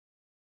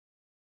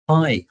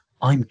Hi,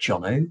 I'm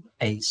Jono,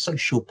 a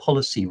social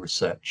policy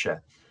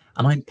researcher,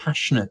 and I'm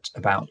passionate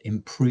about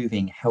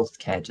improving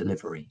healthcare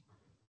delivery.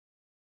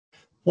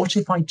 What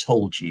if I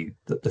told you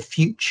that the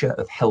future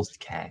of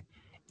healthcare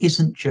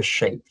isn't just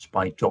shaped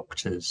by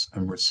doctors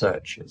and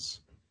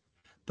researchers,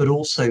 but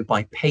also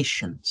by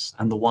patients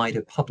and the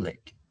wider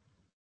public?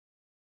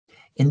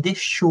 In this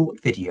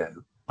short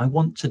video, I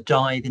want to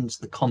dive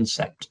into the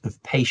concept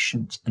of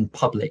patient and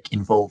public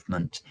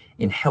involvement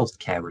in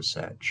healthcare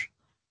research,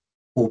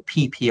 or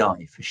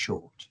PPI for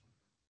short.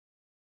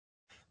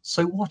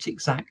 So what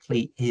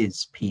exactly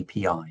is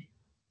PPI?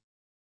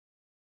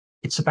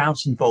 It's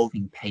about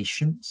involving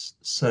patients,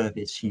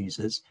 service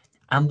users,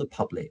 and the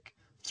public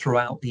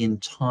throughout the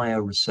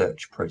entire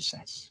research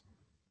process.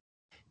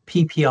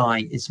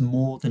 PPI is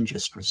more than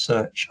just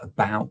research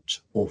about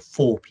or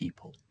for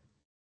people.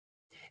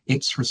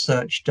 It's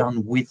research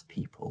done with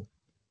people.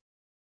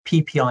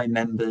 PPI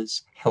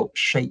members help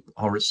shape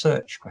our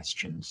research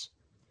questions,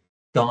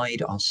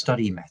 guide our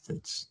study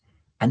methods,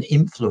 and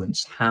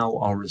influence how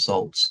our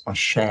results are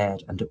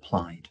shared and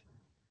applied.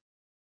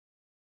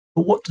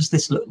 But what does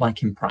this look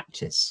like in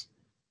practice?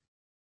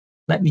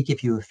 Let me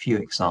give you a few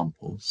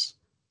examples.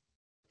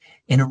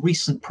 In a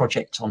recent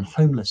project on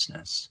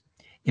homelessness,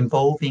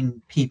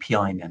 involving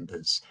PPI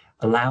members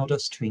allowed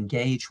us to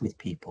engage with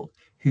people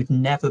who'd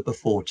never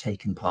before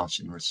taken part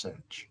in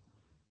research.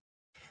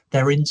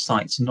 Their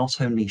insights not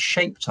only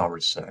shaped our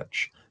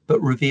research, but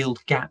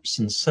revealed gaps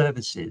in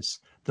services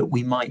that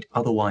we might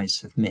otherwise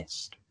have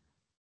missed.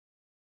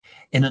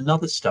 In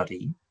another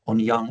study on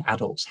young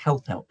adults'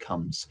 health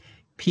outcomes,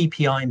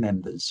 PPI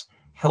members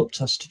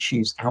helped us to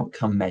choose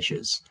outcome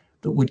measures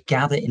that would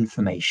gather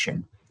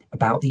information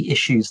about the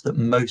issues that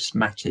most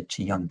mattered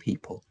to young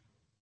people.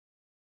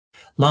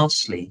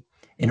 Lastly,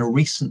 in a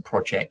recent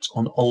project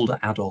on older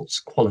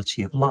adults'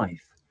 quality of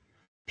life,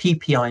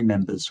 PPI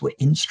members were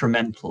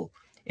instrumental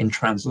in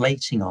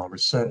translating our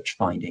research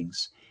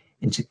findings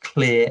into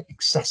clear,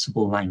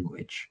 accessible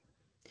language,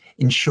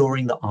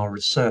 ensuring that our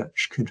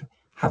research could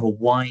have a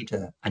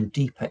wider and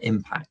deeper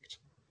impact.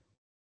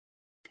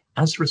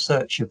 As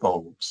research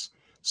evolves,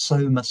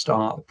 so must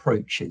our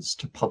approaches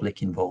to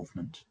public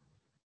involvement.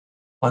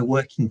 By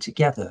working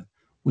together,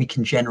 we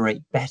can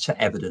generate better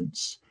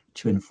evidence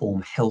to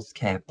inform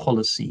healthcare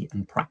policy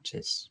and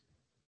practice.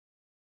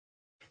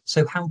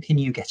 So how can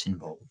you get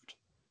involved?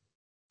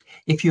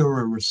 If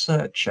you're a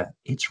researcher,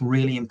 it's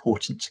really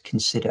important to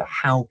consider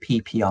how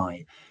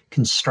PPI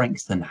can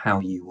strengthen how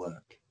you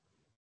work.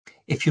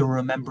 If you're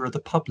a member of the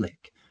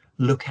public,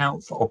 look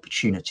out for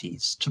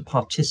opportunities to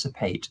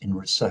participate in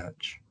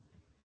research.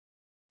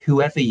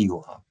 Whoever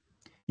you are,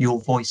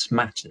 your voice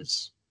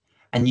matters,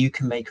 and you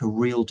can make a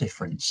real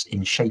difference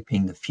in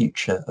shaping the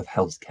future of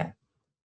healthcare.